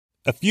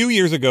A few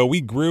years ago, we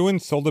grew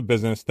and sold a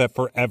business that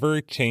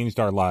forever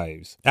changed our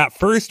lives. At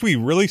first, we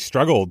really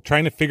struggled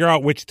trying to figure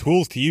out which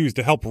tools to use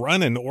to help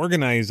run and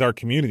organize our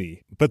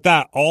community. But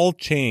that all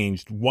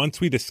changed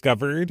once we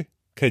discovered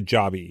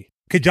Kajabi.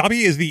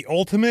 Kajabi is the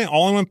ultimate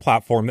all-in-one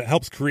platform that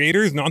helps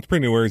creators and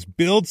entrepreneurs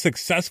build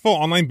successful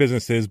online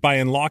businesses by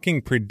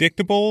unlocking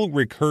predictable,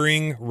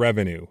 recurring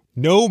revenue.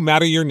 No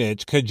matter your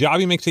niche,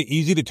 Kajabi makes it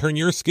easy to turn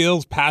your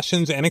skills,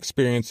 passions, and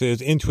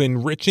experiences into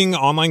enriching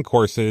online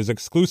courses,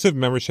 exclusive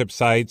membership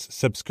sites,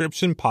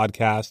 subscription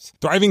podcasts,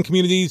 thriving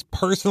communities,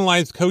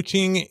 personalized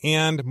coaching,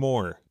 and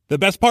more. The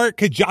best part,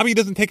 Kajabi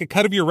doesn't take a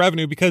cut of your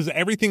revenue because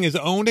everything is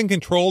owned and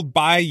controlled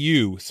by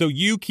you, so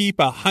you keep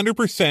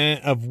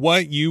 100% of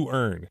what you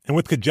earn. And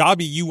with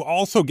Kajabi, you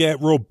also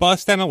get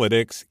robust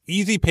analytics,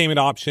 easy payment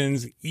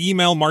options,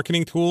 email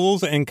marketing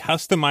tools, and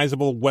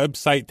customizable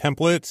website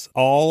templates,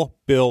 all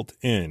built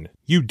in.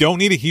 You don't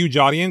need a huge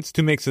audience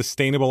to make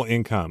sustainable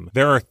income.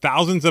 There are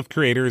thousands of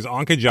creators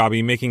on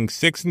Kajabi making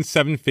 6 and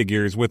 7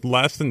 figures with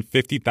less than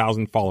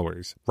 50,000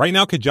 followers. Right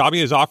now,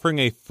 Kajabi is offering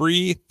a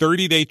free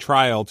 30-day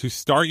trial to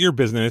start your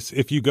business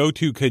if you go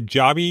to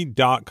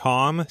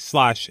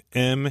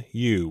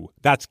kajabi.com/MU.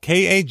 That's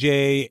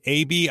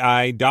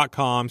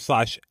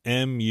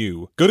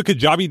KAJABI.com/MU. Go to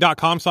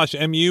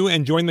kajabi.com/MU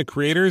and join the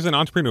creators and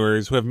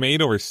entrepreneurs who have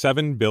made over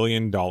 $7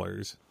 billion.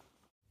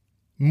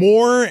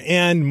 More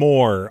and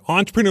more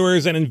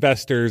entrepreneurs and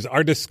investors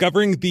are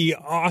discovering the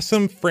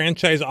awesome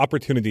franchise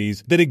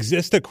opportunities that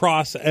exist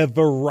across a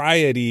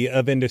variety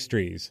of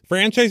industries.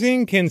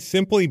 Franchising can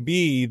simply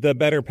be the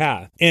better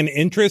path, and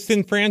interest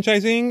in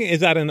franchising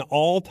is at an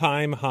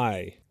all-time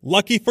high.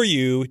 Lucky for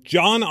you,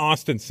 John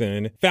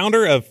Austinson,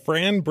 founder of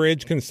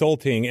FranBridge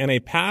Consulting and a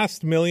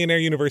past Millionaire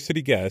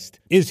University guest,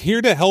 is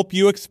here to help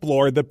you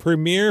explore the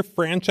premier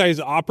franchise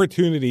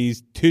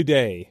opportunities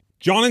today.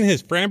 John and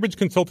his FranBridge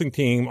Consulting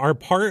team are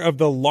part of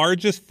the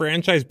largest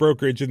franchise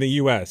brokerage in the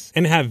U.S.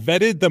 and have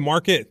vetted the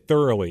market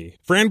thoroughly.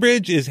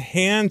 FranBridge is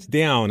hands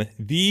down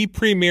the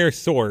premier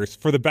source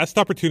for the best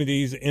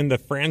opportunities in the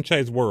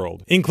franchise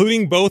world,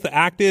 including both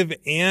active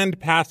and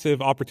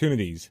passive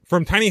opportunities.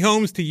 From tiny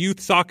homes to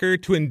youth soccer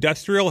to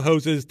industrial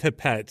hoses to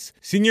pets,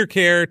 senior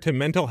care to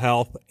mental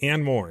health,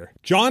 and more.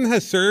 John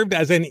has served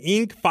as an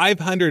Inc.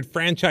 500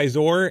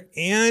 franchisor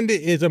and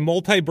is a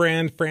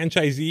multi-brand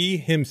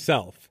franchisee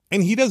himself.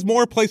 And he does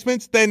more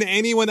placements than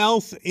anyone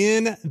else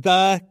in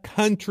the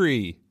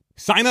country.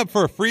 Sign up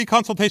for a free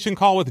consultation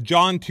call with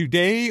John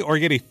today or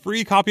get a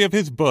free copy of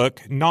his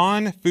book,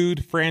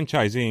 Non-Food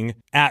Franchising,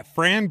 at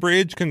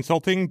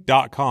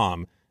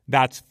franbridgeconsulting.com.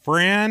 That's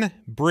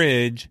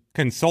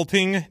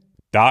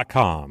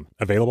franbridgeconsulting.com.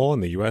 Available in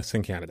the U.S.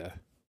 and Canada.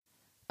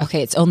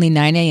 Okay, it's only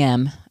 9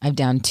 a.m. I've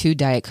downed 2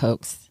 Diet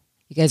Cokes.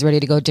 You guys ready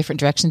to go a different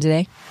direction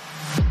today?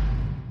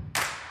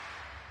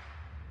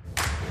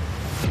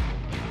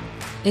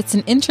 It's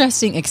an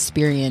interesting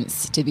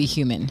experience to be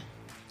human.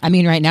 I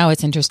mean, right now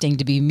it's interesting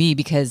to be me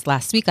because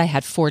last week I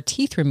had 4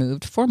 teeth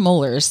removed, 4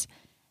 molars.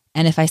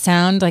 And if I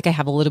sound like I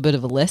have a little bit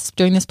of a lisp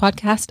during this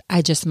podcast,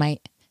 I just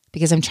might,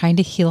 because I'm trying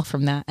to heal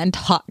from that and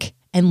talk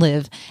and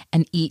live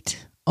and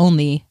eat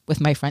only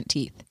with my front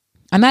teeth.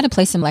 I'm at a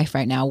place in life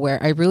right now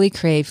where I really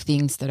crave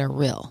things that are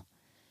real.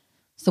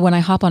 So when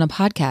I hop on a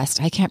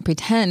podcast, I can't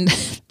pretend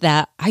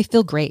that I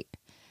feel great.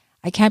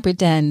 I can't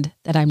pretend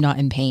that I'm not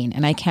in pain,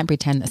 and I can't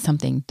pretend that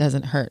something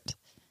doesn't hurt.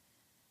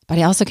 But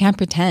I also can't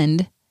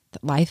pretend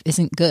that life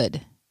isn't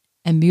good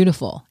and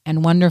beautiful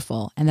and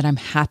wonderful and that I'm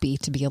happy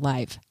to be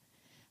alive.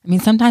 I mean,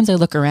 sometimes I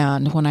look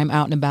around when I'm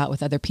out and about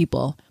with other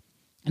people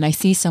and I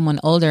see someone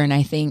older and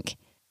I think,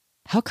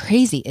 how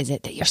crazy is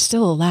it that you're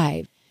still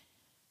alive?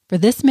 For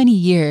this many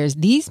years,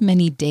 these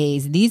many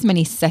days, these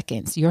many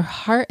seconds, your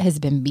heart has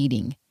been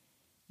beating.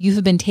 You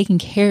have been taking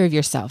care of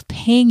yourself,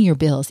 paying your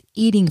bills,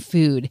 eating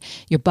food.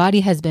 Your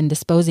body has been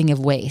disposing of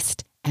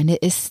waste, and it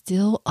is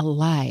still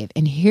alive.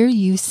 And here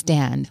you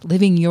stand,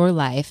 living your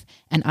life,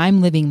 and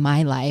I'm living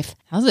my life.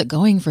 How's it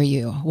going for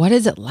you? What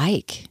is it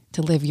like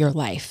to live your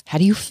life? How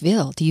do you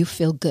feel? Do you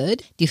feel good?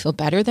 Do you feel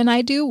better than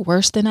I do?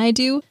 Worse than I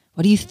do?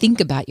 What do you think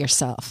about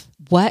yourself?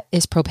 What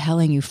is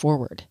propelling you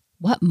forward?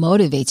 What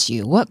motivates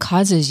you? What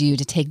causes you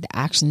to take the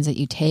actions that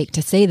you take,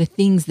 to say the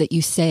things that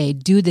you say,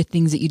 do the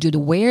things that you do, to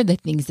wear the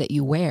things that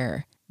you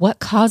wear? What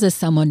causes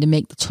someone to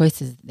make the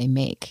choices that they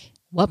make?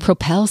 What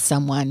propels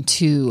someone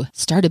to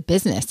start a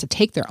business, to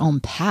take their own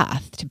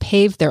path, to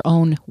pave their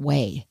own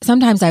way?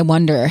 Sometimes I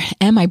wonder,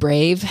 am I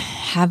brave?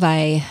 Have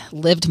I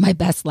lived my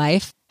best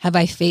life? Have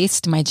I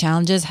faced my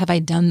challenges? Have I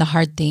done the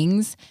hard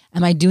things?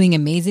 Am I doing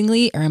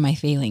amazingly or am I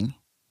failing?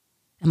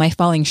 Am I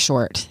falling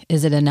short?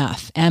 Is it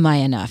enough? Am I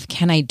enough?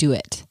 Can I do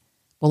it?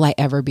 Will I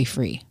ever be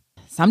free?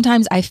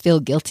 Sometimes I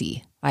feel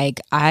guilty. Like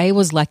I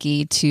was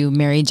lucky to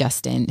marry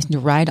Justin, to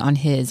ride on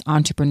his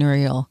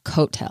entrepreneurial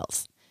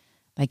coattails.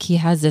 Like he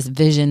has this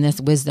vision,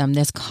 this wisdom,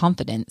 this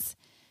confidence.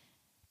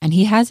 And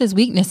he has his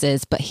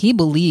weaknesses, but he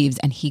believes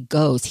and he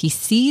goes. He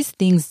sees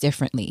things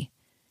differently.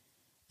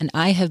 And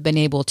I have been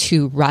able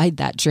to ride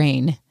that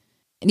train.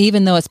 And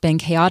even though it's been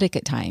chaotic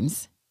at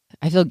times,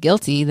 I feel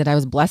guilty that I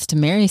was blessed to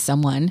marry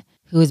someone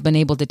who has been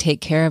able to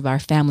take care of our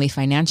family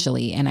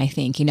financially. And I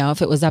think,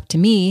 if it was up to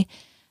me,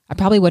 I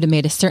probably would have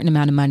made a certain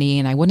amount of money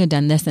and I wouldn't have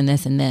done this and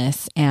this and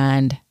this.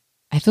 And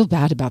I feel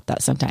bad about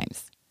that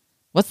sometimes.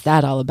 What's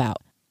that all about?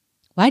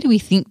 Why do we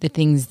think the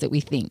things that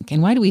we think?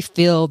 And why do we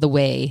feel the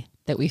way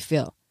that we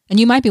feel? And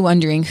you might be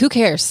wondering, who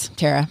cares,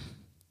 Tara?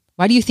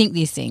 Why do you think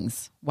these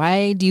things?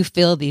 Why do you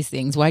feel these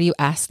things? Why do you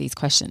ask these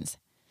questions?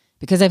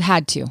 Because I've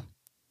had to.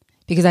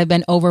 Because I've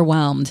been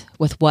overwhelmed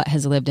with what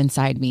has lived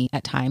inside me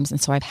at times.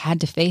 And so I've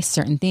had to face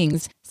certain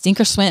things, sink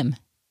or swim.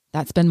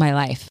 That's been my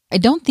life. I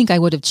don't think I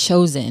would have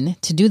chosen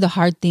to do the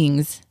hard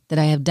things that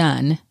I have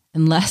done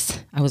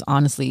unless I was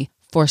honestly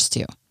forced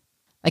to.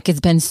 Like, it's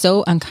been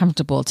so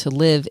uncomfortable to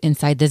live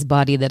inside this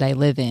body that I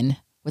live in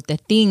with the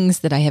things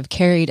that I have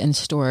carried and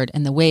stored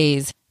and the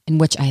ways in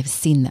which I have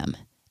seen them.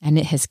 And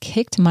it has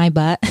kicked my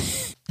butt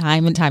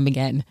time and time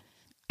again.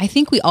 I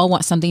think we all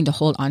want something to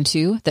hold on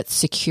to that's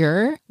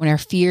secure when our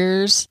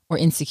fears or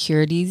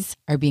insecurities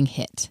are being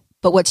hit.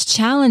 But what's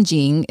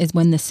challenging is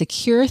when the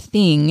secure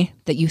thing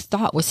that you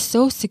thought was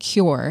so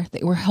secure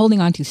that you were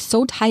holding on to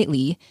so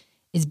tightly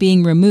is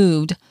being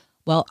removed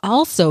while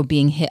also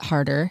being hit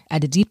harder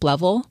at a deep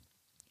level.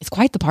 It's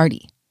quite the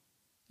party.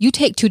 You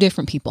take two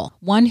different people,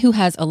 one who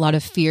has a lot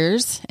of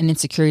fears and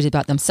insecurities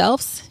about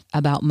themselves,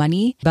 about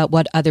money, about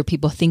what other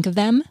people think of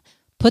them,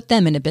 put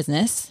them in a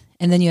business.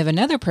 And then you have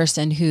another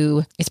person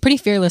who is pretty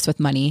fearless with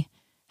money,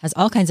 has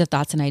all kinds of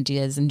thoughts and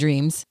ideas and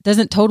dreams,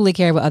 doesn't totally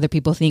care what other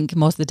people think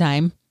most of the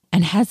time,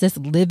 and has this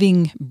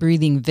living,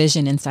 breathing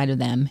vision inside of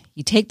them.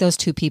 You take those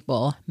two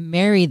people,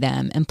 marry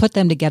them, and put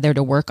them together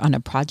to work on a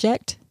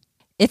project.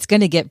 It's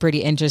going to get pretty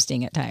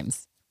interesting at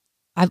times.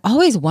 I've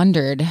always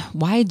wondered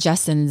why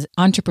Justin's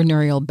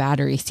entrepreneurial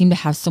battery seemed to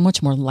have so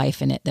much more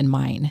life in it than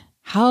mine.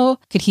 How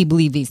could he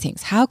believe these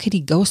things? How could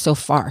he go so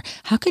far?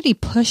 How could he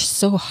push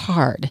so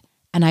hard?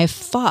 And I've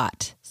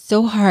fought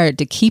so hard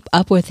to keep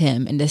up with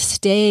him and to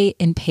stay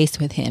in pace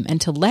with him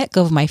and to let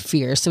go of my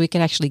fears so we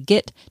can actually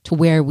get to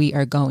where we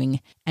are going.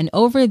 And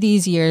over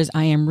these years,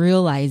 I am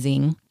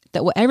realizing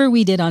that whatever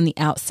we did on the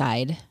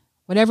outside,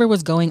 whatever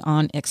was going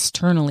on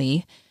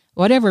externally,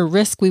 whatever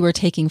risk we were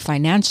taking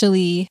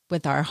financially,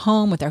 with our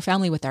home, with our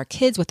family, with our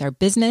kids, with our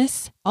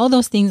business, all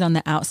those things on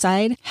the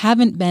outside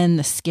haven't been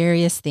the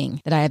scariest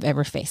thing that I have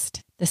ever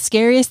faced. The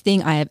scariest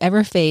thing I have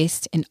ever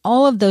faced in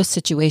all of those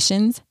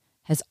situations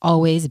has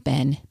always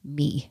been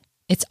me.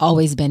 It's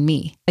always been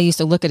me. I used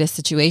to look at a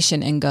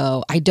situation and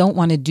go, I don't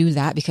want to do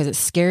that because it's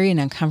scary and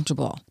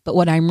uncomfortable. But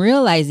what I'm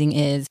realizing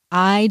is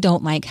I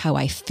don't like how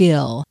I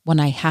feel when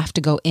I have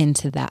to go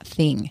into that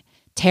thing.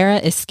 Tara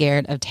is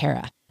scared of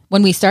Tara.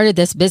 When we started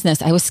this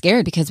business, I was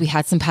scared because we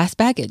had some past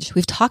baggage.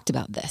 We've talked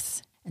about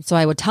this. And so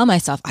I would tell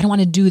myself, I don't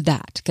want to do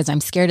that because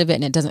I'm scared of it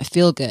and it doesn't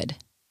feel good.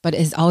 But it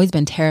has always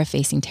been Tara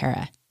facing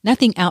Tara.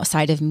 Nothing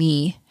outside of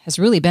me has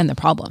really been the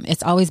problem.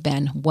 It's always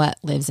been what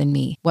lives in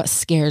me, what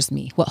scares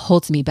me, what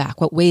holds me back,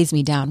 what weighs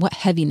me down, what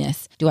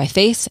heaviness do I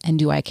face and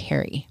do I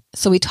carry?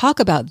 So we talk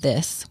about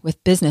this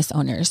with business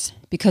owners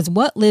because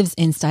what lives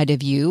inside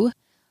of you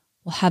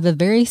will have a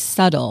very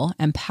subtle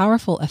and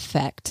powerful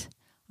effect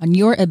on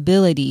your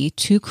ability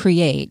to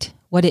create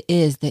what it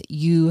is that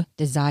you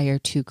desire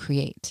to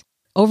create.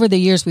 Over the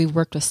years, we've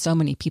worked with so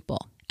many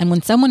people. And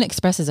when someone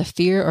expresses a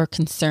fear or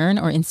concern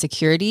or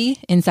insecurity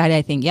inside,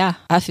 I think, yeah,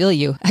 I feel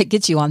you. I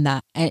get you on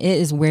that. And it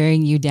is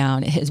wearing you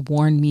down. It has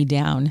worn me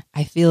down.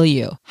 I feel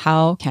you.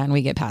 How can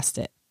we get past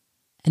it?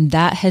 And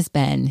that has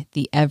been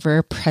the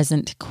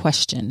ever-present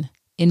question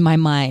in my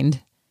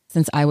mind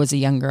since I was a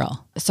young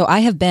girl. So I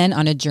have been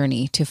on a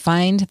journey to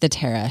find the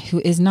Tara who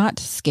is not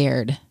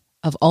scared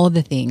of all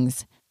the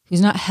things,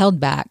 who's not held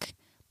back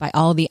by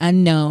all the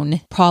unknown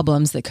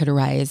problems that could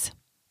arise,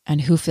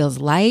 and who feels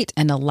light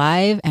and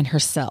alive and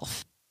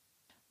herself.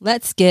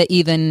 Let's get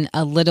even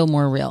a little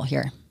more real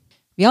here.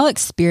 We all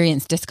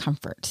experience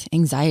discomfort,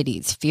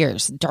 anxieties,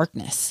 fears,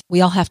 darkness.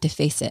 We all have to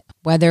face it,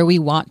 whether we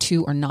want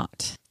to or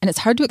not. And it's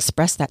hard to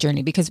express that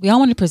journey because we all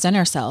want to present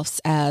ourselves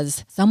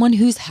as someone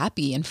who's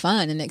happy and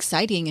fun and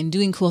exciting and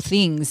doing cool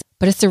things.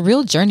 But it's a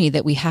real journey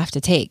that we have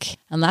to take.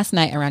 And last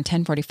night around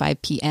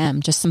 10:45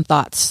 p.m., just some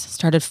thoughts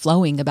started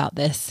flowing about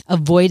this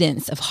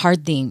avoidance of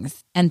hard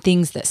things and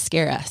things that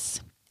scare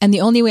us. And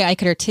the only way I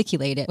could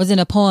articulate it was in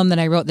a poem that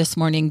I wrote this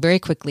morning very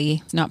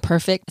quickly. It's not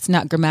perfect. It's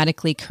not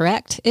grammatically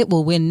correct. It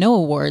will win no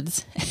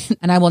awards,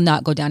 and I will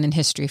not go down in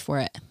history for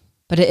it.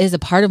 But it is a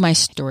part of my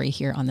story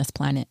here on this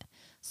planet.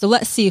 So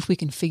let's see if we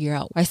can figure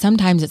out why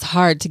sometimes it's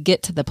hard to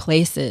get to the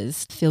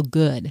places, feel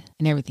good,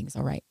 and everything's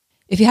all right.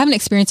 If you haven't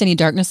experienced any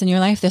darkness in your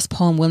life, this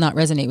poem will not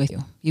resonate with you.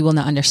 You will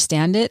not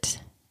understand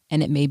it,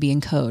 and it may be in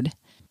code.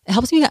 It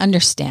helps me to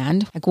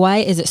understand, like, why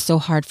is it so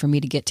hard for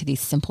me to get to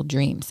these simple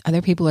dreams?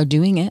 Other people are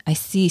doing it. I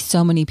see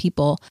so many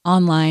people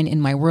online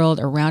in my world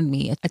around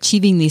me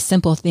achieving these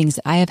simple things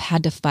that I have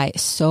had to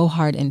fight so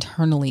hard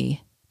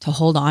internally to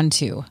hold on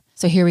to.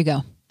 So here we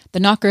go.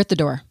 The knocker at the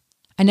door.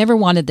 I never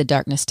wanted the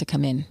darkness to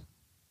come in.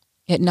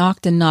 It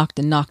knocked and knocked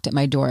and knocked at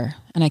my door,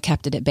 and I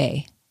kept it at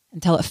bay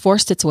until it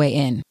forced its way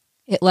in.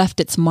 It left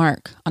its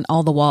mark on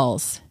all the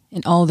walls,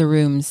 in all the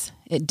rooms,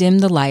 It dimmed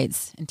the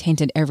lights and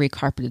tainted every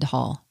carpeted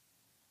hall.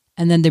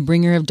 And then the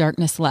bringer of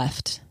darkness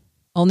left,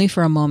 only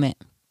for a moment,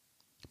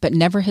 but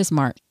never his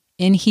mark.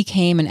 In he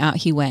came and out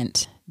he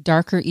went,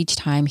 darker each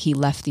time he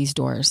left these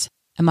doors.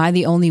 Am I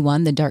the only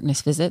one the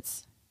darkness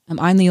visits? Am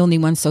I the only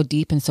one so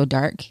deep and so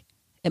dark?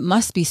 It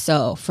must be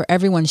so, for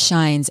everyone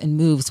shines and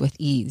moves with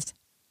ease.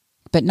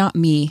 But not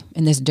me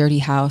in this dirty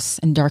house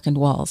and darkened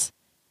walls.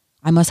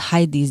 I must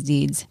hide these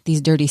deeds,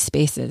 these dirty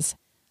spaces.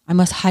 I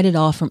must hide it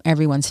all from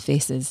everyone's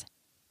faces.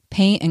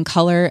 Paint and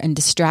color and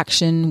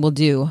distraction will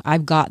do.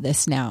 I've got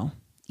this now.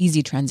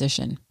 Easy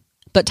transition.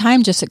 But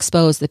time just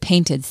exposed the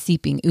painted,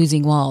 seeping,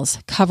 oozing walls,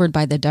 covered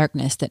by the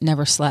darkness that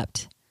never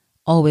slept.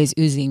 Always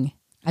oozing.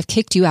 I've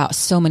kicked you out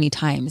so many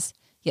times,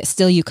 yet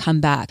still you come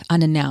back,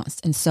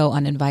 unannounced and so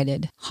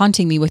uninvited,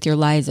 haunting me with your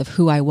lies of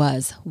who I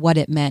was, what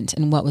it meant,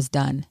 and what was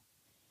done.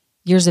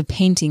 Years of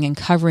painting and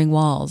covering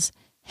walls,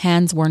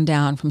 hands worn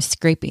down from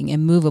scraping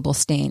immovable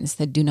stains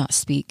that do not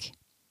speak.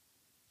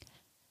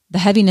 The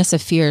heaviness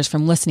of fears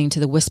from listening to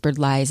the whispered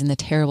lies and the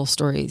terrible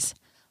stories,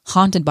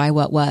 haunted by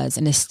what was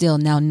and is still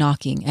now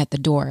knocking at the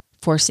door,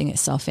 forcing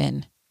itself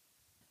in.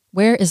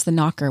 Where is the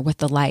knocker with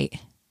the light?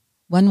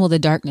 When will the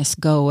darkness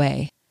go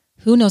away?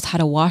 Who knows how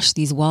to wash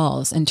these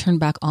walls and turn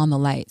back on the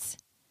lights?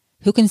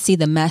 Who can see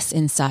the mess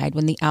inside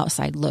when the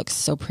outside looks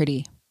so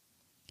pretty?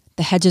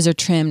 The hedges are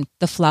trimmed,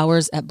 the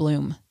flowers at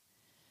bloom.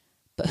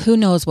 But who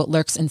knows what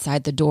lurks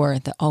inside the door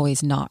that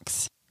always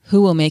knocks?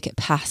 Who will make it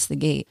past the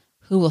gate?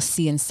 Who will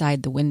see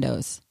inside the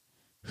windows?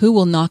 Who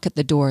will knock at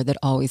the door that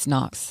always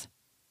knocks?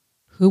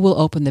 Who will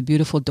open the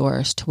beautiful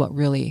doors to what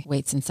really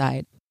waits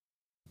inside?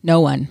 No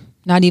one,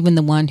 not even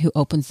the one who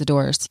opens the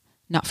doors,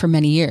 not for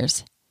many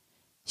years.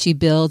 She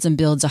builds and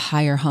builds a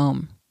higher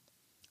home,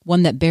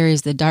 one that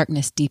buries the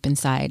darkness deep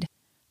inside,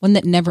 one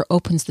that never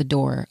opens the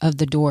door of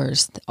the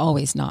doors that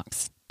always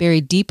knocks,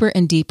 buried deeper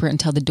and deeper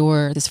until the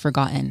door is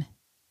forgotten.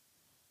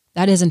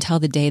 That is until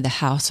the day the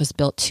house was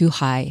built too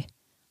high,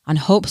 on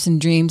hopes and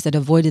dreams that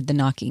avoided the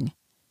knocking.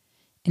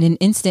 In an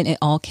instant it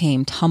all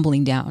came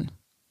tumbling down,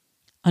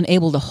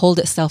 unable to hold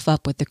itself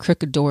up with the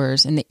crooked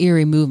doors and the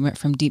eerie movement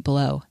from deep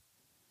below.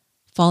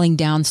 Falling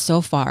down so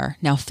far,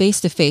 now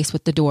face to face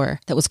with the door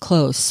that was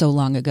closed so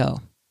long ago.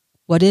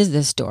 What is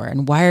this door,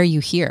 and why are you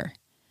here?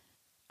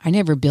 I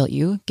never built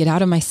you. Get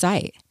out of my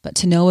sight. But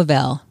to no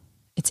avail.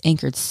 It's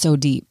anchored so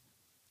deep.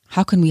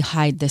 How can we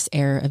hide this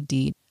error of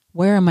deed?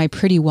 Where are my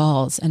pretty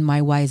walls and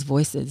my wise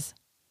voices?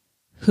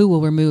 Who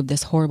will remove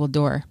this horrible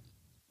door?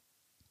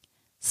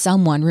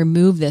 Someone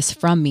remove this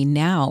from me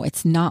now.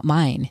 It's not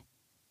mine.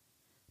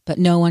 But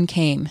no one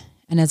came,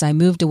 and as I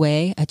moved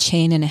away, a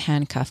chain and a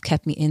handcuff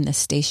kept me in this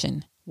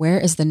station. Where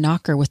is the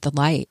knocker with the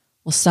light?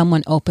 Will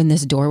someone open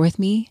this door with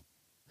me?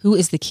 Who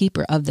is the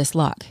keeper of this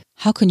lock?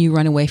 How can you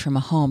run away from a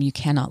home you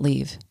cannot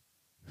leave?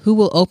 Who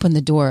will open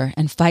the door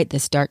and fight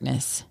this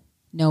darkness?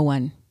 No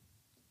one.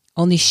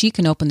 Only she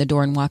can open the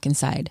door and walk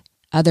inside.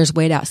 Others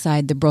wait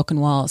outside the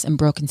broken walls and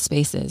broken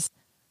spaces.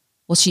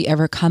 Will she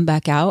ever come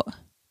back out?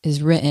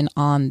 Is written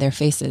on their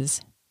faces.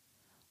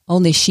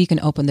 Only she can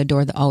open the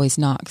door that always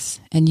knocks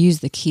and use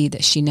the key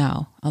that she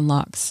now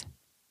unlocks.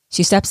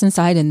 She steps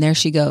inside and there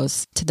she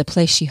goes, to the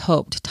place she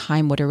hoped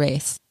time would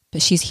erase.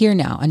 But she's here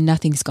now and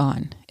nothing's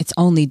gone. It's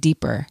only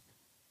deeper,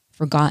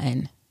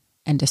 forgotten,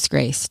 and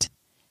disgraced.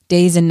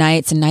 Days and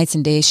nights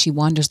and days she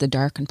wanders the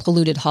dark and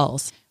polluted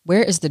halls.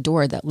 Where is the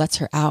door that lets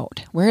her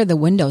out? Where are the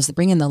windows that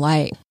bring in the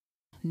light?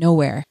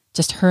 Nowhere,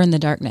 just her in the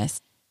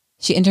darkness.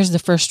 She enters the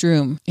first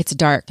room. It's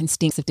dark and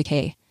stinks of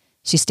decay.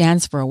 She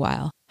stands for a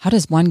while. How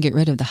does one get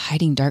rid of the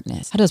hiding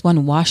darkness? How does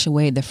one wash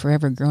away the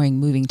forever growing,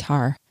 moving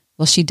tar?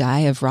 Will she die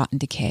of rotten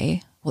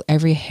decay? Will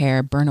every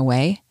hair burn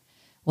away?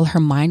 Will her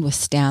mind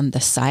withstand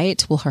the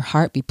sight? Will her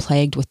heart be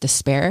plagued with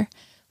despair?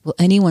 Will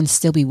anyone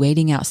still be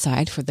waiting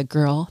outside for the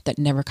girl that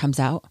never comes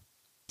out?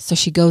 So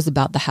she goes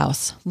about the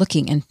house,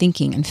 looking and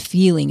thinking and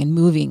feeling and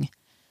moving.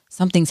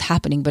 Something's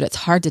happening, but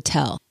it's hard to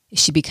tell. Is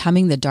she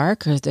becoming the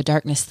dark or is the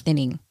darkness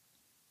thinning?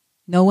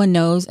 No one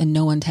knows and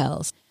no one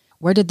tells.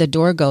 Where did the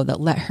door go that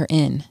let her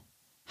in?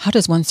 How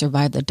does one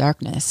survive the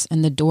darkness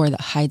and the door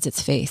that hides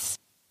its face?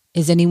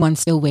 Is anyone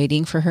still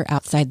waiting for her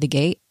outside the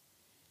gate?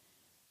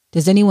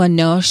 Does anyone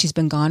know she's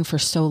been gone for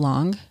so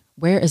long?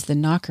 Where is the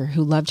knocker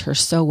who loved her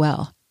so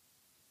well?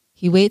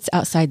 He waits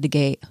outside the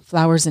gate,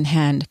 flowers in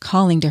hand,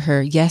 calling to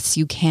her, yes,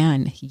 you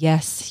can.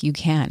 Yes, you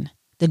can.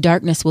 The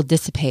darkness will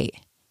dissipate.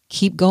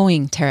 Keep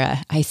going,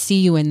 Tara. I see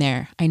you in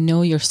there. I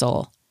know your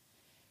soul.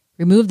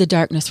 Remove the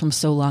darkness from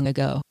so long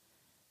ago.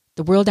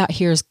 The world out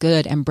here is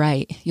good and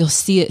bright. You'll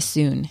see it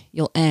soon.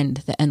 You'll end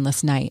the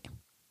endless night.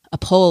 A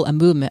pull, a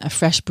movement, a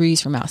fresh breeze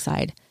from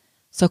outside.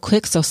 So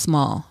quick, so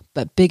small,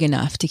 but big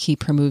enough to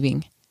keep her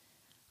moving.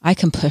 I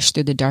can push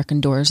through the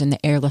darkened doors in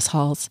the airless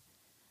halls.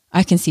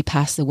 I can see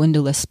past the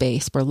windowless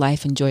space where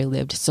life and joy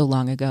lived so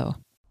long ago.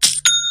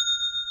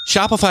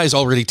 Shopify has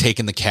already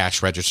taken the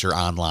cash register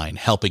online,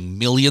 helping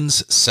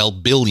millions sell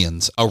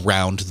billions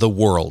around the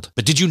world.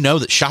 But did you know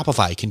that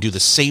Shopify can do the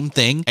same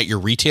thing at your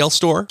retail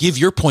store? Give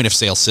your point of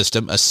sale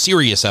system a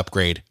serious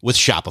upgrade with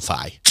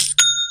Shopify.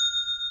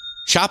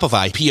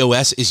 Shopify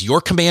POS is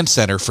your command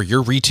center for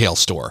your retail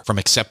store. From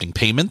accepting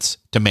payments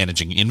to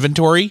managing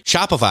inventory,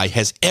 Shopify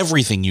has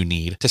everything you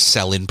need to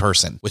sell in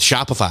person. With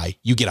Shopify,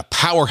 you get a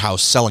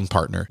powerhouse selling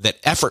partner that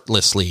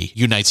effortlessly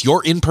unites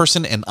your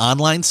in-person and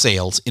online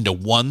sales into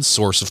one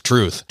source of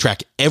truth.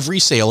 Track every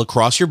sale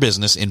across your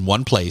business in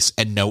one place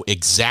and know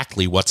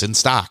exactly what's in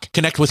stock.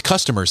 Connect with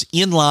customers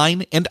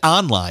in-line and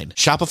online.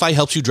 Shopify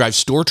helps you drive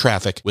store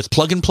traffic with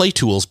plug-and-play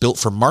tools built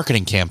for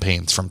marketing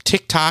campaigns from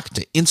TikTok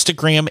to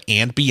Instagram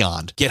and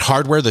beyond. Get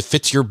hardware that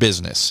fits your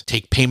business.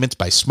 Take payments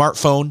by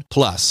smartphone.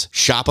 Plus,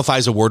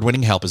 Shopify's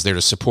award-winning help is there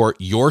to support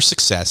your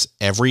success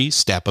every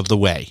step of the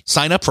way.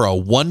 Sign up for a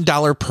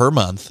 $1 per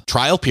month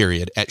trial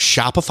period at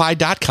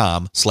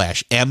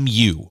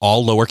shopify.com/MU,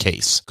 all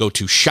lowercase. Go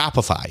to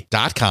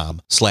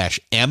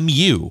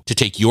shopify.com/MU to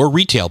take your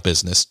retail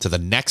business to the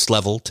next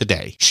level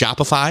today.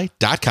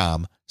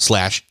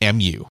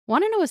 Shopify.com/MU.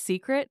 Want to know a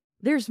secret?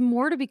 There's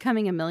more to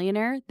becoming a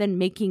millionaire than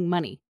making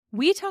money.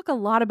 We talk a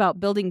lot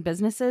about building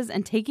businesses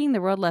and taking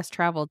the road less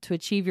traveled to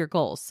achieve your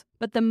goals.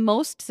 But the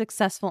most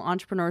successful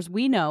entrepreneurs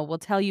we know will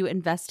tell you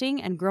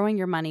investing and growing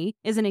your money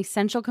is an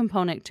essential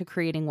component to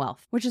creating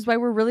wealth, which is why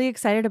we're really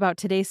excited about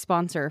today's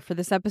sponsor for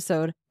this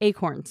episode,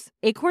 Acorns.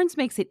 Acorns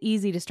makes it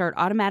easy to start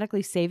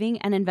automatically saving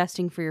and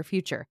investing for your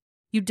future.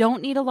 You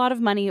don't need a lot of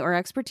money or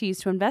expertise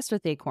to invest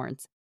with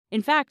Acorns.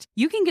 In fact,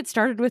 you can get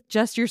started with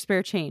just your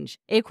spare change.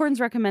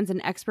 Acorns recommends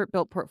an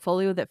expert-built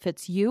portfolio that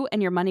fits you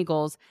and your money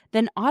goals,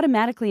 then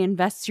automatically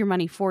invests your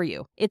money for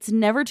you. It's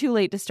never too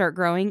late to start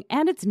growing,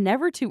 and it's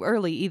never too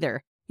early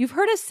either. You've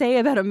heard us say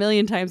about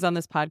 1,000,000 times on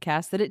this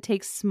podcast that it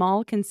takes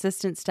small,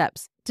 consistent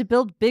steps to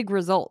build big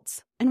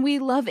results. And we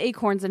love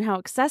Acorns and how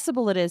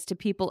accessible it is to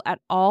people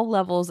at all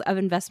levels of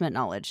investment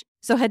knowledge.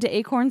 So head to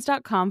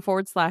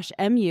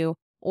acorns.com/MU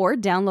or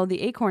download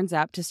the Acorns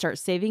app to start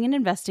saving and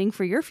investing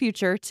for your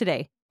future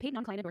today. Paid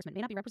non-client endorsement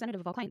may not be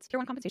representative of all clients. Tier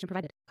 1 compensation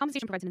provided.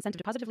 Compensation provides an incentive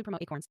to positively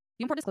promote Acorns.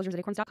 View important disclosures at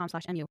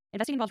acorns.com/MU.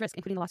 Investing involves risk,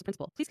 including the loss of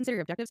principal. Please consider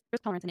your objectives,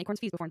 risk tolerance, and Acorns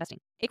fees before investing.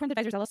 Acorns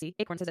Advisors LLC.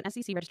 Acorns is an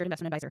SEC-registered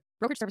investment advisor.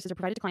 Brokerage services are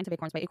provided to clients of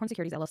Acorns by Acorns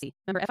Securities LLC.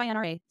 Member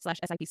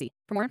FINRA/SIPC.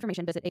 For more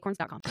information, visit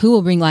acorns.com. Who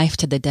will bring life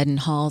to the deadened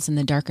halls and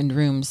the darkened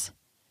rooms?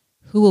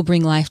 Who will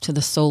bring life to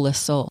the soulless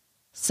soul?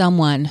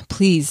 Someone,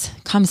 please,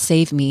 come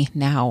save me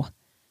now.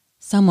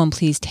 Someone,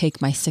 please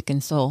take my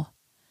sickened soul.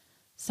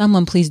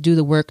 Someone please do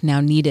the work now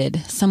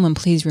needed. Someone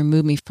please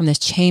remove me from this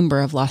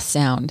chamber of lost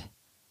sound.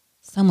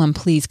 Someone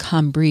please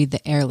come breathe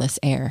the airless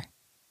air.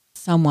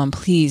 Someone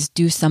please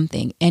do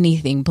something,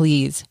 anything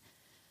please.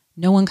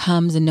 No one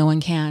comes and no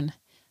one can,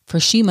 for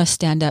she must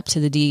stand up to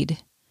the deed.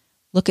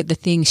 Look at the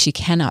things she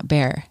cannot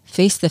bear.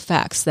 Face the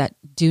facts that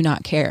do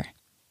not care.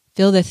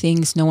 Feel the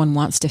things no one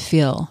wants to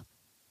feel.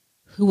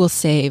 Who will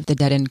save the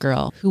deadened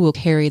girl? Who will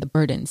carry the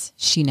burdens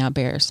she now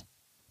bears?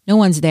 No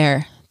one's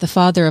there. The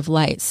Father of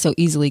lights so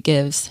easily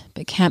gives,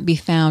 but can't be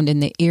found in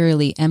the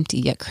eerily empty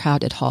yet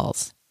crowded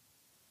halls.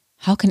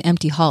 How can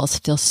empty halls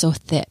feel so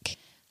thick?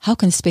 How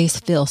can space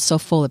feel so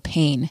full of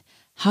pain?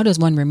 How does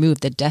one remove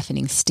the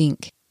deafening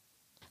stink?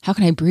 How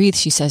can I breathe,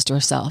 she says to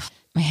herself.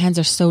 My hands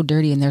are so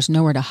dirty and there's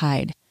nowhere to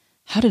hide.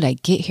 How did I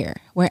get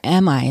here? Where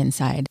am I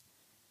inside?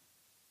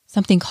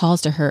 Something calls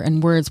to her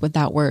in words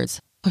without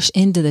words. Push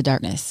into the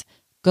darkness.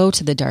 Go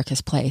to the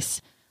darkest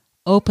place.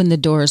 Open the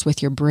doors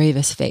with your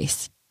bravest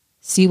face.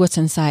 See what's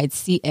inside,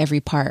 see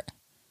every part.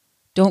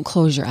 Don't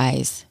close your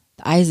eyes,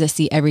 the eyes that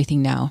see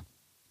everything now.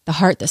 The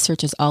heart that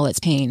searches all its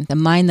pain, the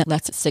mind that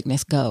lets its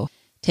sickness go.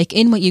 Take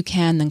in what you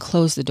can, then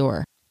close the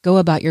door. Go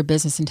about your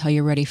business until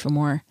you're ready for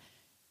more.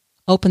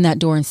 Open that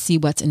door and see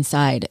what's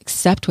inside.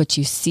 Accept what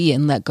you see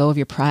and let go of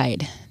your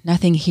pride.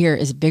 Nothing here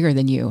is bigger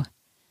than you.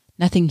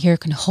 Nothing here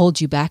can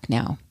hold you back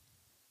now.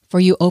 For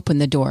you open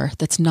the door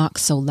that's knocked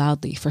so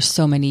loudly for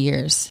so many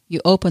years. You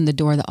open the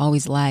door that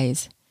always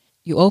lies.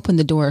 You open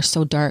the door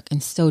so dark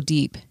and so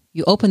deep.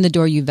 You open the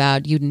door you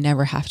vowed you'd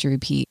never have to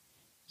repeat.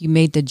 You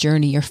made the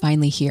journey, you're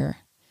finally here.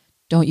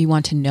 Don't you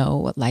want to know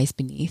what lies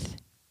beneath?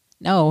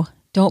 No,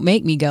 don't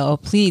make me go,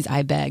 please,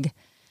 I beg.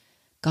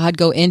 God,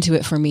 go into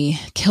it for me.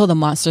 Kill the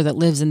monster that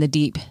lives in the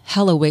deep.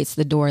 Hell awaits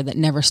the door that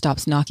never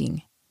stops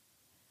knocking.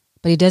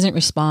 But he doesn't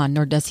respond,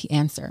 nor does he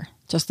answer.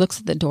 Just looks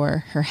at the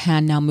door her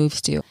hand now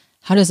moves to.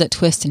 How does it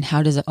twist and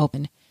how does it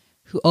open?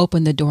 Who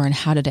opened the door and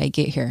how did I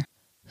get here?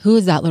 Who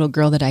is that little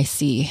girl that I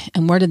see,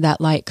 and where did that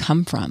light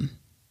come from?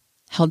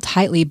 Held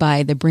tightly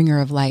by the bringer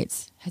of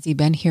lights, has he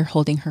been here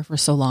holding her for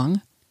so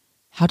long?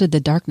 How did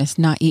the darkness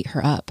not eat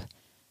her up?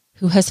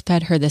 Who has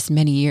fed her this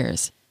many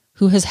years?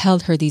 Who has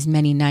held her these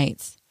many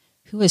nights?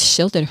 Who has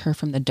shielded her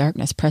from the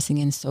darkness pressing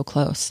in so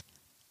close?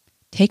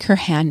 Take her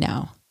hand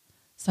now.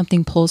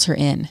 Something pulls her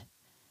in.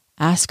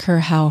 Ask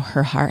her how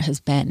her heart has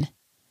been.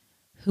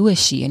 Who is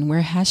she and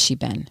where has she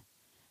been?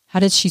 How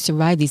did she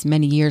survive these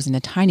many years in a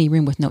tiny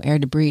room with no air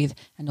to breathe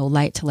and no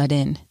light to let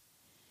in?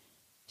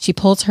 She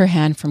pulls her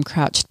hand from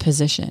crouched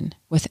position,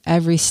 with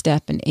every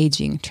step an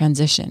aging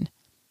transition.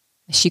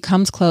 As she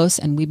comes close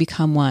and we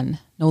become one,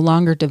 no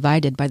longer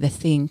divided by the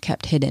thing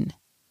kept hidden.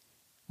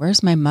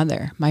 Where's my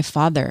mother, my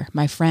father,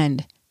 my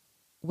friend?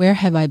 Where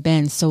have I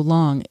been so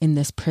long in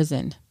this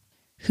prison?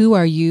 Who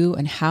are you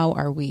and how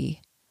are we?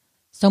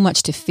 So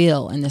much to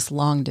feel in this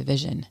long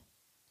division.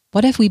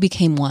 What if we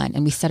became one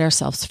and we set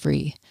ourselves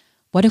free?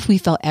 What if we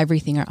felt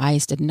everything our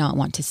eyes did not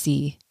want to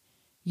see?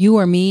 You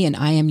are me and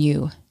I am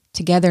you.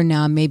 Together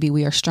now, maybe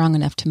we are strong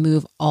enough to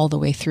move all the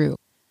way through.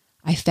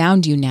 I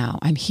found you now.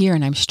 I'm here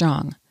and I'm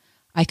strong.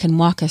 I can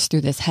walk us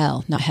through this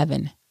hell, not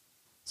heaven.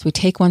 So we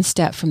take one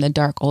step from the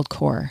dark old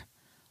core,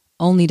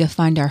 only to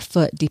find our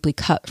foot deeply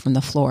cut from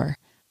the floor.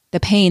 The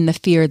pain, the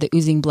fear, the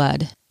oozing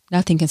blood,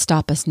 nothing can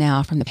stop us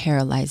now from the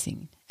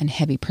paralyzing and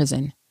heavy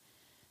prison.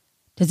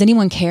 Does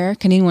anyone care?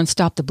 Can anyone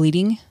stop the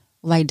bleeding?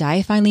 Will I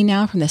die finally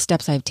now from the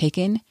steps I've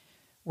taken?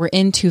 We're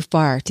in too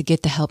far to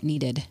get the help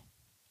needed.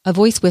 A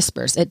voice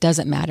whispers, it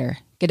doesn't matter.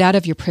 Get out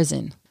of your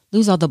prison.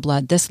 Lose all the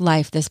blood, this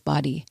life, this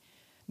body.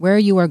 Where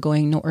you are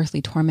going, no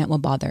earthly torment will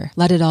bother.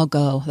 Let it all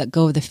go. Let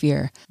go of the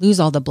fear. Lose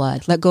all the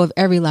blood. Let go of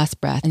every last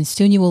breath. And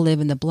soon you will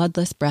live in the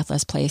bloodless,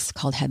 breathless place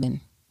called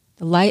heaven.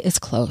 The light is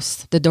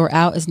close. The door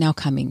out is now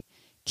coming.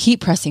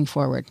 Keep pressing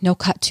forward. No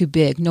cut too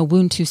big. No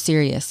wound too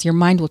serious. Your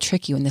mind will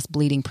trick you in this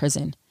bleeding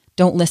prison.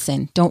 Don't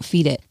listen. Don't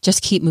feed it.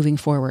 Just keep moving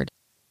forward.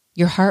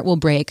 Your heart will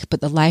break,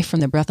 but the life from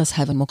the breathless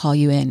heaven will call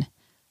you in.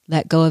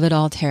 Let go of it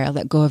all, Tara.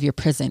 Let go of your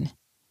prison.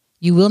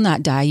 You will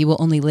not die. You will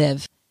only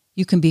live.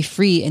 You can be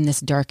free in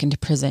this darkened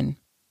prison.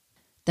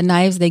 The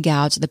knives, they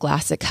gouge, the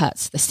glass it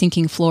cuts, the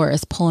sinking floor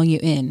is pulling you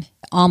in.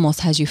 It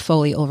almost has you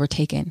fully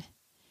overtaken.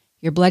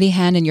 Your bloody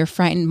hand and your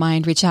frightened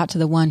mind reach out to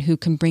the one who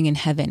can bring in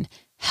heaven.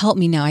 Help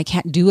me now, I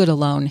can't do it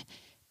alone.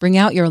 Bring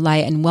out your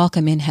light and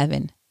welcome in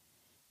heaven.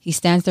 He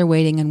stands there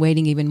waiting and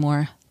waiting even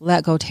more.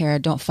 Let go, Tara,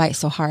 don't fight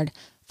so hard.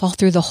 Fall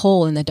through the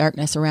hole in the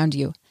darkness around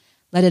you.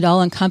 Let it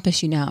all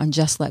encompass you now and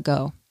just let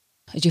go.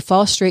 As you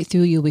fall straight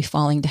through, you'll be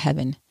falling to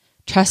heaven.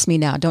 Trust me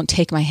now, don't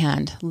take my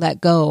hand.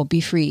 Let go, be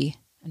free,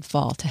 and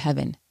fall to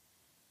heaven.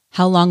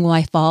 How long will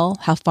I fall?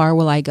 How far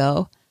will I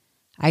go?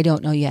 I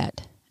don't know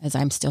yet, as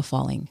I'm still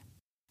falling.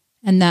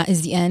 And that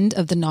is the end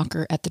of The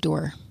Knocker at the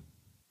Door.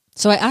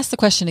 So I asked the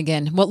question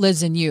again, what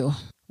lives in you?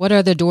 What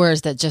are the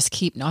doors that just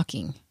keep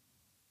knocking?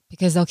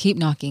 Because they'll keep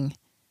knocking.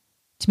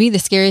 To me, the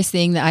scariest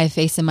thing that I've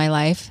faced in my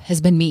life has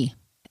been me.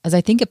 As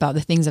I think about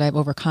the things that I've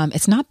overcome,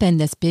 it's not been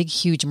this big,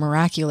 huge,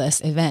 miraculous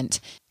event.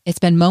 It's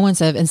been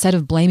moments of, instead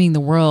of blaming the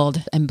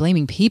world and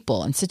blaming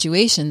people and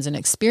situations and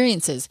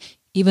experiences,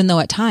 even though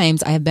at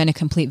times I have been a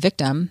complete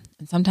victim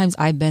and sometimes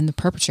I've been the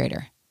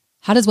perpetrator.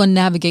 How does one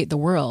navigate the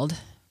world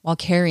while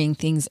carrying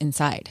things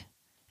inside?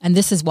 And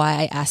this is why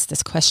I asked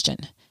this question.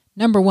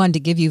 Number one, to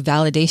give you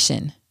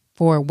validation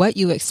for what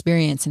you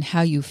experience and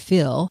how you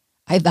feel.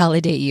 I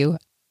validate you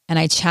and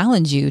I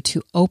challenge you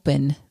to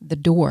open the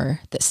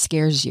door that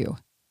scares you.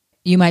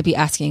 You might be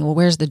asking, well,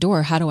 where's the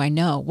door? How do I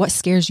know? What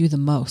scares you the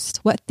most?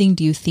 What thing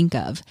do you think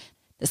of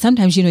that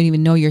sometimes you don't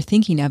even know you're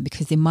thinking of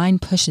because the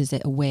mind pushes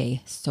it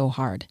away so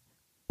hard?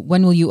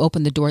 When will you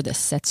open the door that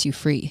sets you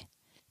free?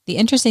 The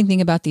interesting thing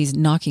about these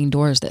knocking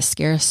doors that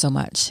scare us so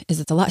much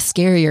is it's a lot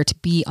scarier to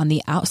be on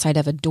the outside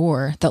of a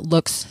door that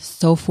looks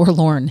so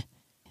forlorn.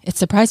 It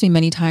surprised me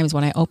many times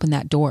when I opened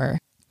that door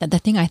that the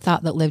thing I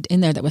thought that lived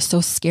in there that was so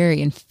scary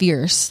and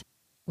fierce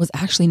was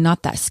actually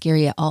not that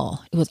scary at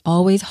all. It was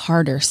always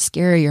harder,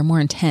 scarier, more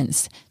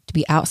intense to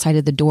be outside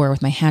of the door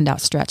with my hand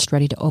outstretched,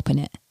 ready to open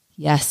it.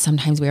 Yes,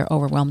 sometimes we are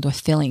overwhelmed with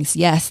feelings.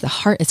 Yes, the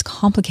heart is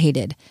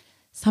complicated.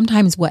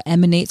 Sometimes what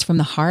emanates from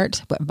the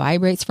heart, what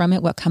vibrates from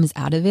it, what comes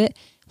out of it,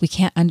 we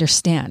can't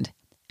understand.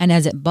 And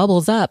as it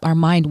bubbles up, our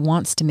mind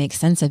wants to make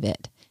sense of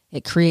it.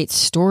 It creates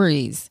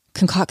stories,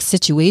 concocts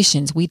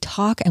situations. We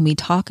talk and we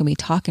talk and we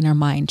talk in our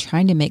mind,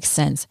 trying to make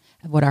sense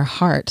of what our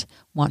heart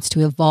wants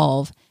to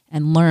evolve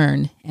and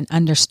learn and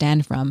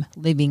understand from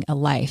living a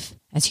life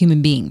as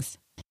human beings.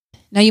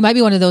 Now, you might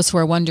be one of those who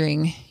are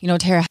wondering,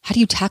 Tara, how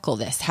do you tackle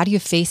this? How do you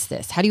face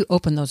this? How do you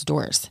open those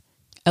doors?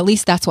 At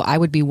least that's what I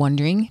would be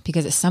wondering,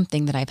 because it's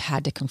something that I've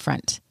had to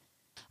confront.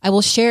 I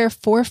will share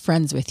 4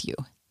 friends with you,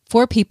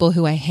 4 people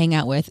who I hang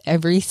out with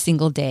every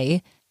single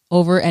day,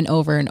 over and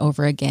over and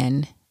over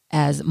again,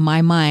 as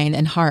my mind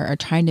and heart are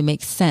trying to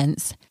make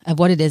sense of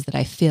what it is that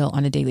I feel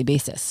on a daily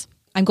basis.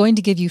 I'm going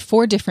to give you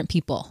 4 different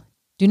people.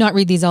 Do not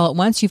read these all at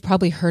once. You've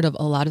probably heard of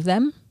a lot of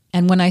them.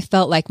 And when I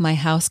felt like my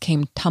house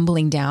came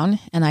tumbling down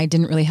and I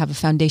didn't really have a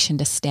foundation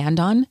to stand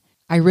on,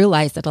 I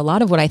realized that a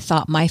lot of what I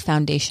thought my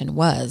foundation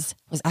was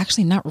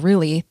actually not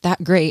really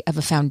that great of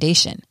a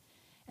foundation.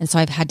 And so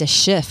I've had to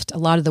shift a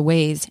lot of the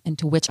ways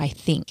into which I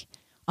think.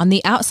 On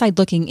the outside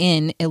looking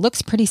in, it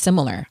looks pretty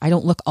similar. I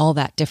don't look all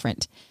that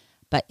different.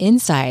 But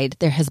inside,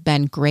 there has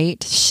been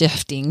great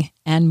shifting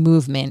and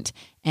movement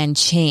and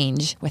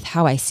change with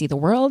how I see the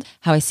world,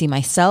 how I see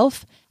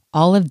myself.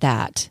 All of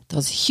that,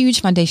 those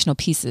huge foundational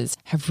pieces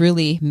have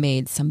really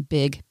made some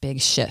big, big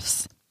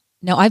shifts.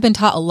 Now, I've been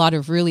taught a lot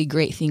of really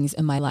great things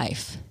in my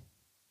life,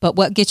 but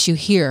what gets you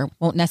here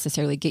won't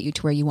necessarily get you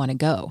to where you want to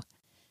go.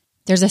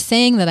 There's a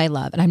saying that I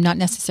love, and I'm not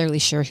necessarily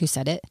sure who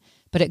said it,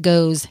 but it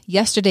goes,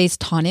 yesterday's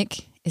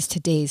tonic is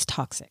today's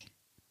toxic.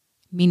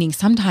 Meaning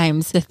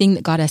sometimes the thing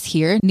that got us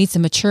here needs to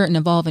mature and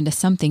evolve into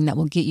something that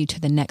will get you to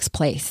the next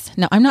place.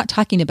 Now, I'm not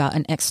talking about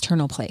an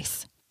external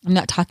place. I'm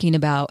not talking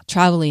about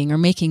traveling or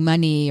making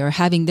money or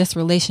having this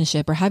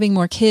relationship or having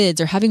more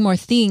kids or having more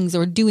things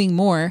or doing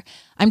more.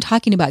 I'm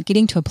talking about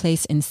getting to a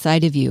place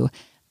inside of you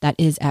that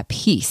is at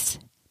peace,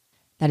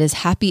 that is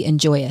happy and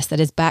joyous, that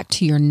is back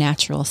to your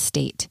natural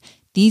state.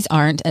 These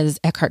aren't, as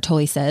Eckhart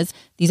Tolle says,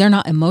 these are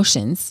not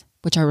emotions,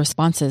 which are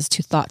responses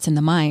to thoughts in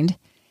the mind.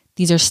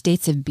 These are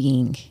states of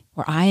being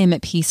where I am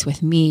at peace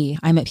with me.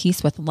 I'm at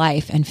peace with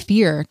life, and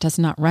fear does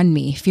not run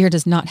me. Fear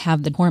does not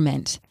have the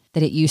torment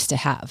that it used to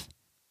have.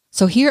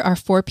 So here are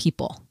 4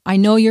 people. I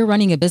know you're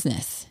running a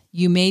business.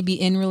 You may be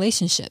in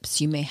relationships.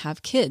 You may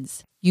have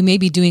kids. You may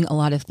be doing a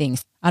lot of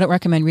things. I don't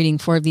recommend reading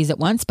 4 of these at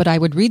once, but I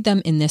would read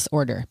them in this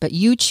order. But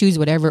you choose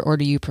whatever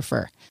order you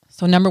prefer.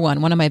 So number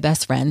 1, one of my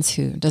best friends,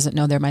 who doesn't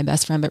know they're my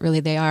best friend, but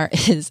really they are,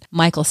 is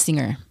Michael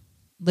Singer.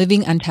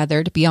 Living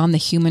Untethered Beyond the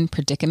Human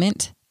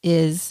Predicament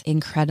is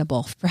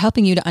incredible for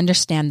helping you to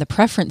understand the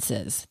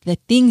preferences, the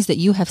things that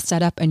you have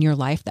set up in your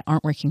life that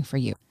aren't working for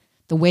you.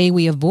 The way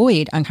we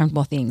avoid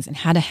uncomfortable things and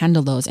how to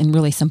handle those in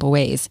really simple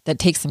ways that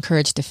takes some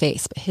courage to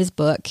face. But his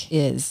book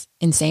is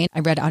insane. I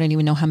read it, I don't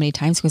even know how many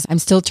times because I'm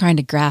still trying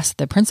to grasp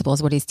the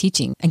principles, what he's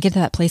teaching, and get to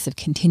that place of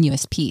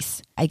continuous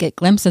peace. I get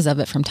glimpses of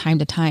it from time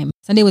to time.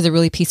 Sunday was a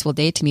really peaceful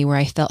day to me where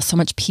I felt so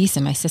much peace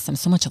in my system,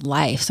 so much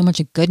life, so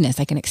much goodness,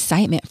 like an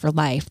excitement for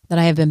life that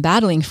I have been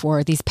battling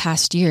for these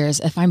past years,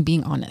 if I'm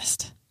being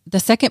honest.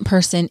 The second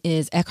person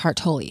is Eckhart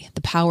Tolle,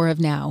 The Power of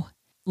Now.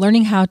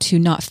 Learning how to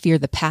not fear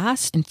the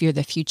past and fear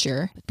the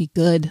future, be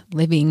good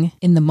living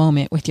in the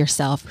moment with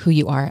yourself, who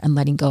you are, and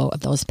letting go of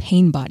those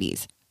pain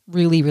bodies.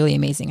 Really, really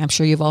amazing. I'm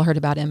sure you've all heard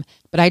about him,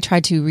 but I try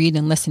to read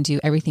and listen to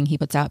everything he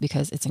puts out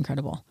because it's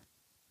incredible.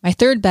 My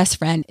third best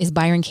friend is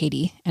Byron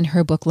Katie and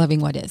her book,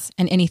 Loving What Is,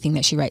 and anything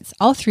that she writes.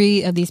 All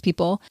 3 of these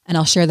people, and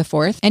I'll share the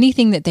 4th.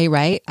 Anything that they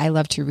write, I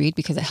love to read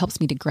because it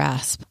helps me to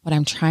grasp what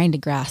I'm trying to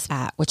grasp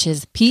at, which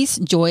is peace,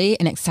 joy,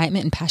 and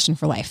excitement and passion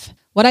for life.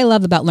 What I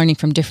love about learning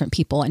from different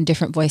people and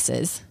different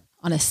voices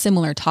on a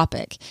similar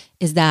topic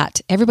is that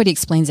everybody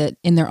explains it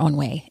in their own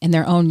way, in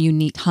their own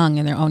unique tongue,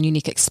 in their own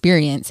unique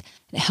experience.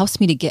 It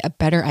helps me to get a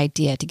better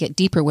idea, to get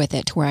deeper with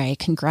it to where I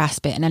can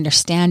grasp it and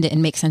understand it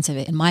and make sense of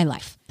it in my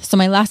life. So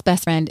my last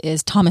best friend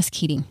is Thomas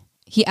Keating.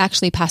 He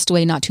actually passed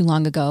away not too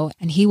long ago,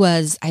 and he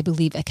was, I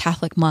believe, a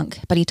Catholic monk,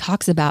 but he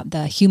talks about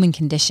the human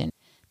condition,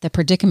 the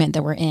predicament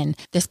that we're in,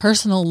 this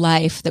personal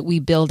life that we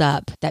build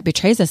up that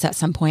betrays us at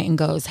some point and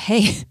goes,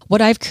 hey,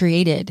 what I've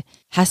created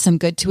has some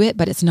good to it,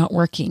 but it's not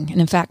working.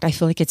 And in fact, I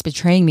feel like it's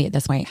betraying me at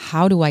this point.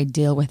 How do I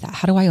deal with that?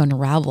 How do I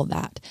unravel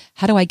that?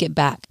 How do I get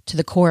back to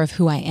the core of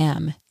who I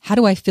am? How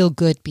do I feel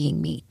good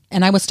being me?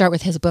 And I would start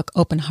with his book,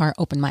 Open Heart,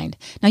 Open Mind.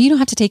 Now, you don't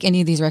have to take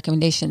any of these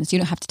recommendations. You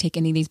don't have to take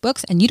any of these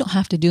books, and you don't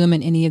have to do them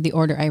in any of the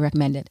order I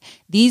recommended.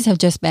 These have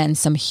just been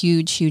some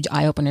huge, huge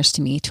eye-openers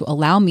to me to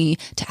allow me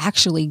to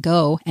actually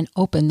go and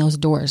open those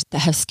doors that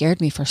have scared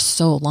me for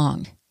so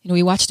long. You know,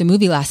 we watched a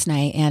movie last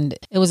night, and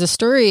it was a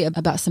story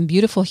about some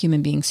beautiful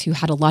human beings who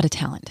had a lot of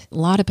talent, a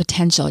lot of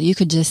potential. You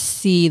could just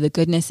see the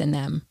goodness in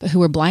them, but who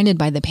were blinded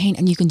by the pain,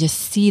 and you can just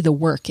see the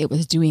work it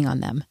was doing on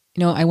them.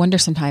 You know, I wonder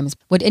sometimes,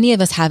 would any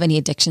of us have any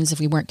addictions if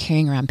we weren't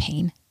carrying around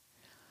pain?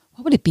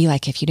 What would it be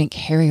like if you didn't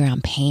carry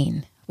around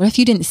pain? What if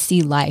you didn't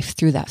see life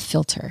through that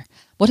filter?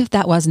 What if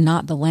that was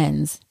not the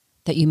lens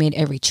that you made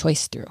every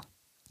choice through?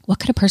 What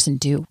could a person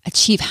do?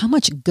 Achieve? How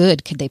much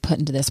good could they put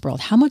into this world?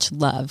 How much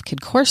love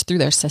could course through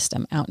their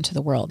system out into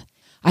the world?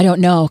 I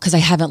don't know, because I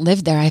haven't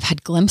lived there. I've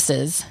had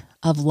glimpses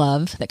of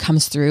love that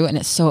comes through, and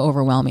it's so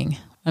overwhelming.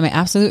 One of my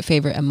absolute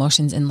favorite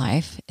emotions in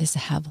life is to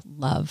have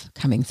love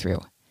coming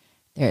through.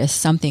 There is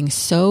something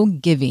so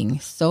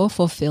giving, so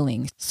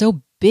fulfilling,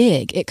 so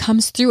big. It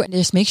comes through and it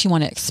just makes you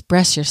want to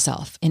express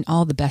yourself in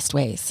all the best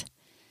ways.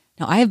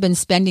 Now, I have been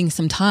spending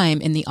some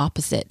time in the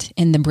opposite,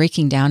 in the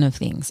breaking down of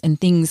things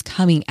and things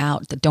coming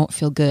out that don't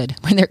feel good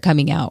when they're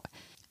coming out.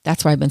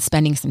 That's where I've been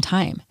spending some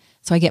time.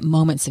 So I get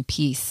moments of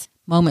peace,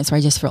 moments where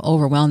I just feel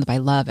overwhelmed by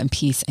love and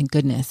peace and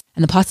goodness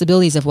and the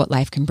possibilities of what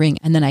life can bring.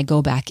 And then I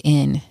go back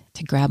in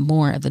to grab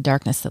more of the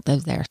darkness that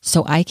lives there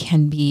so I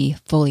can be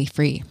fully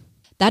free.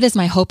 That is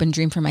my hope and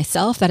dream for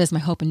myself. That is my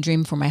hope and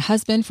dream for my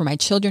husband, for my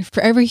children,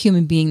 for every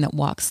human being that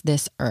walks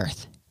this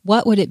earth.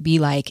 What would it be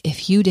like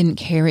if you didn't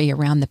carry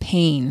around the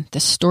pain, the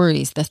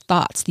stories, the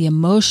thoughts, the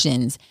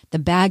emotions, the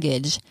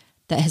baggage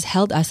that has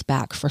held us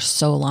back for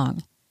so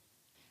long?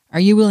 Are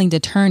you willing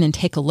to turn and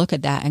take a look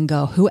at that and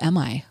go, who am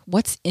I?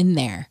 What's in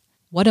there?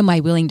 What am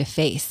I willing to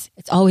face?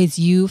 It's always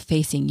you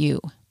facing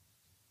you.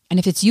 And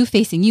if it's you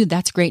facing you,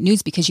 that's great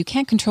news because you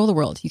can't control the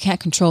world. You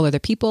can't control other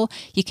people.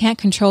 You can't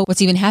control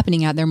what's even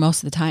happening out there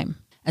most of the time.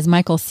 As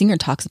Michael Singer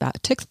talks about,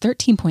 it took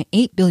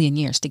 13.8 billion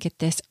years to get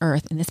this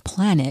earth and this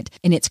planet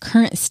in its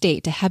current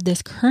state, to have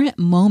this current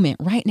moment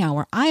right now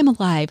where I'm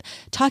alive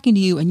talking to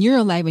you and you're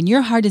alive and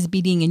your heart is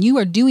beating and you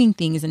are doing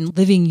things and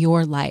living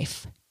your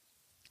life.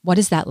 What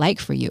is that like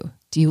for you?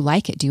 Do you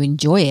like it? Do you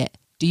enjoy it?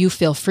 Do you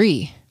feel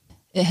free?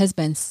 It has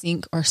been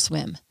sink or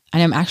swim.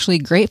 And I'm actually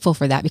grateful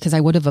for that because I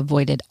would have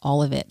avoided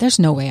all of it. There's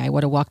no way I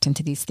would have walked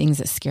into these things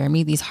that scare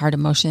me, these hard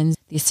emotions,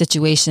 these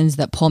situations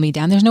that pull me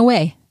down. There's no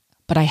way,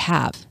 but I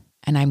have.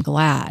 and I'm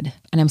glad,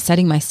 and I'm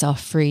setting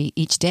myself free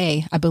each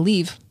day. I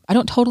believe. I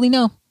don't totally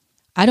know.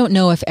 I don't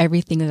know if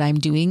everything that I'm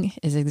doing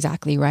is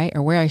exactly right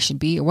or where I should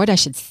be or what I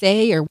should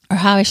say or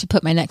how I should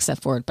put my next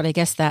step forward. But I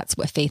guess that's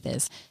what faith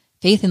is.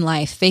 Faith in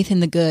life, faith in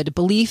the good,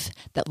 belief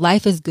that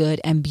life is good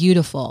and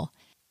beautiful.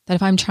 That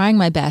if I'm trying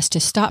my best to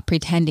stop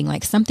pretending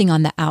like something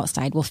on the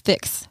outside will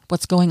fix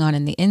what's going on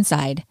in the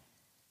inside,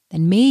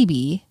 then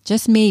maybe,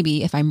 just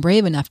maybe, if I'm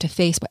brave enough to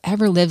face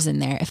whatever lives in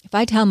there, if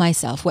I tell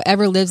myself,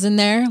 whatever lives in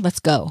there, let's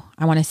go.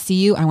 I want to see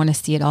you. I want to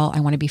see it all. I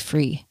want to be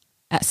free.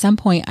 At some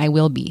point, I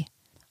will be.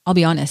 I'll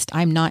be honest,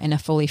 I'm not in a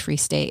fully free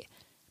state.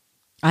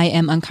 I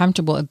am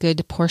uncomfortable a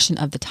good portion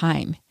of the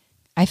time.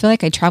 I feel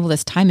like I travel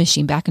this time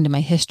machine back into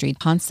my history,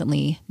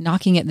 constantly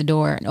knocking at the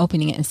door and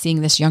opening it and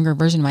seeing this younger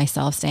version of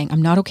myself saying,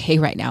 I'm not okay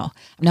right now.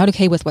 I'm not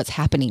okay with what's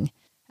happening.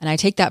 And I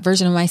take that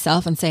version of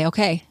myself and say,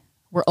 okay,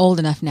 we're old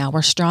enough now.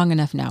 We're strong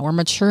enough now. We're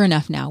mature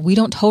enough now. We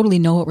don't totally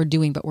know what we're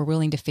doing, but we're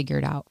willing to figure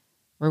it out.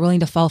 We're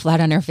willing to fall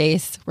flat on our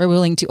face. We're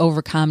willing to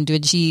overcome, to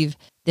achieve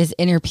this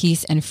inner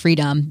peace and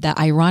freedom that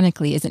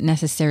ironically isn't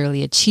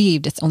necessarily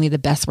achieved. It's only the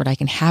best word I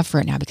can have for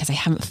it now because I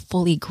haven't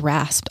fully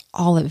grasped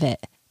all of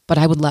it, but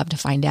I would love to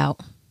find out.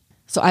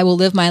 So I will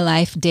live my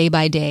life day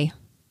by day.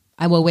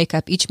 I will wake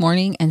up each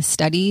morning and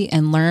study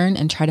and learn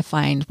and try to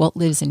find what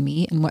lives in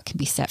me and what can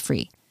be set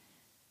free.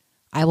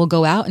 I will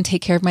go out and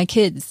take care of my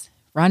kids,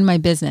 run my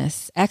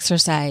business,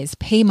 exercise,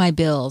 pay my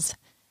bills,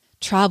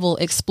 travel,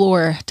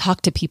 explore,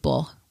 talk to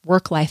people,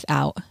 work life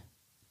out,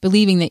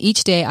 believing that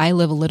each day I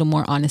live a little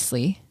more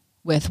honestly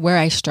with where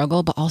I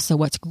struggle, but also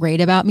what's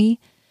great about me.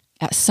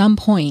 At some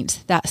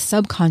point, that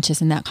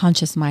subconscious and that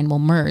conscious mind will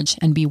merge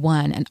and be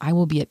one, and I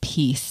will be at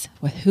peace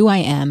with who I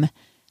am,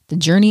 the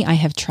journey I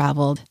have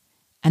traveled,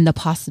 and the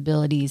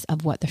possibilities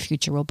of what the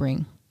future will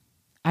bring.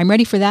 I'm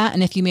ready for that,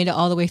 and if you made it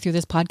all the way through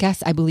this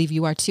podcast, I believe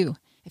you are too.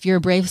 If you're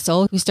a brave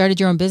soul who started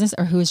your own business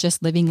or who is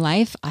just living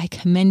life, I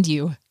commend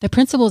you. The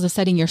principles of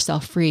setting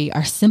yourself free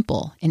are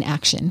simple in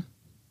action.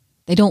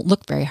 They don't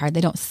look very hard.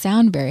 They don't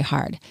sound very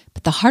hard.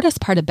 But the hardest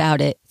part about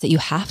it is that you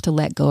have to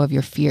let go of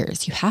your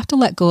fears. You have to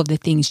let go of the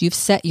things you've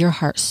set your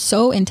heart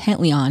so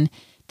intently on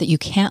that you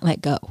can't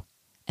let go.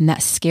 And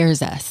that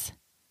scares us.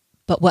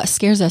 But what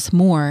scares us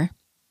more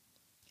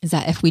is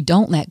that if we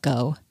don't let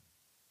go,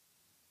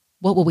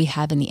 what will we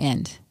have in the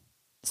end?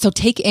 So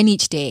take in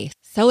each day.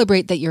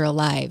 Celebrate that you're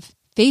alive.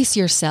 Face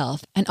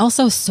yourself and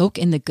also soak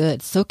in the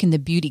good, soak in the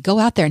beauty. Go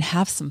out there and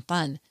have some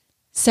fun.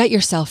 Set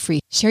yourself free.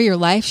 Share your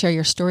life, share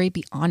your story.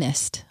 Be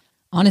honest.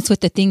 Honest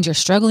with the things you're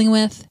struggling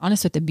with.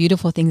 Honest with the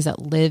beautiful things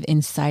that live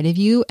inside of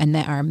you and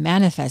that are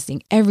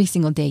manifesting every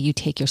single day you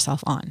take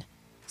yourself on.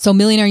 So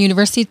Millionaire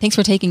University, thanks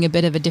for taking a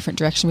bit of a different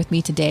direction with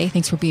me today.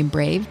 Thanks for being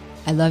brave.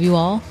 I love you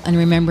all. And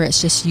remember,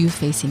 it's just you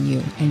facing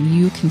you and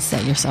you can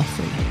set yourself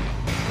free.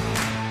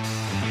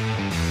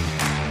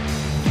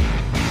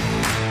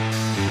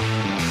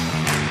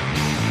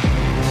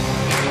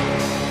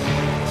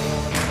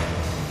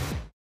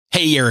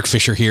 Hey, Eric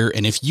Fisher here,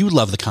 and if you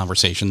love the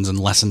conversations and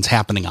lessons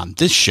happening on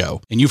this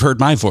show, and you've heard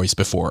my voice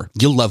before,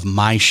 you'll love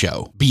my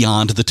show,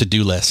 Beyond the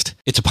To-Do List.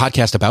 It's a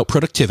podcast about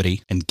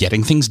productivity and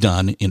getting things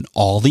done in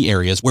all the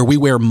areas where we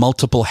wear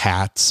multiple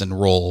hats and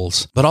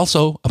roles, but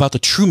also about the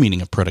true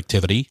meaning of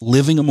productivity,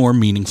 living a more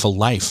meaningful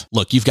life.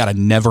 Look, you've got a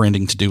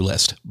never-ending to-do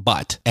list,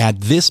 but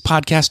add this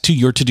podcast to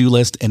your to-do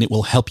list and it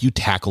will help you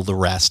tackle the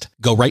rest.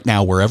 Go right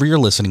now wherever you're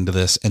listening to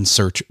this and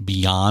search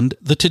Beyond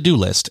the To-Do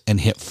List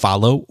and hit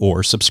follow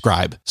or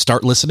subscribe.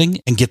 Start listening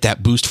and get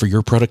that boost for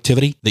your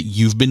productivity that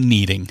you've been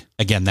needing.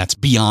 Again, that's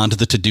Beyond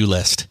the To-Do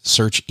List.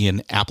 Search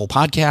in Apple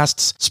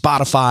Podcasts,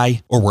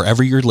 Spotify, or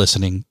wherever you're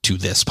listening to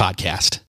this podcast.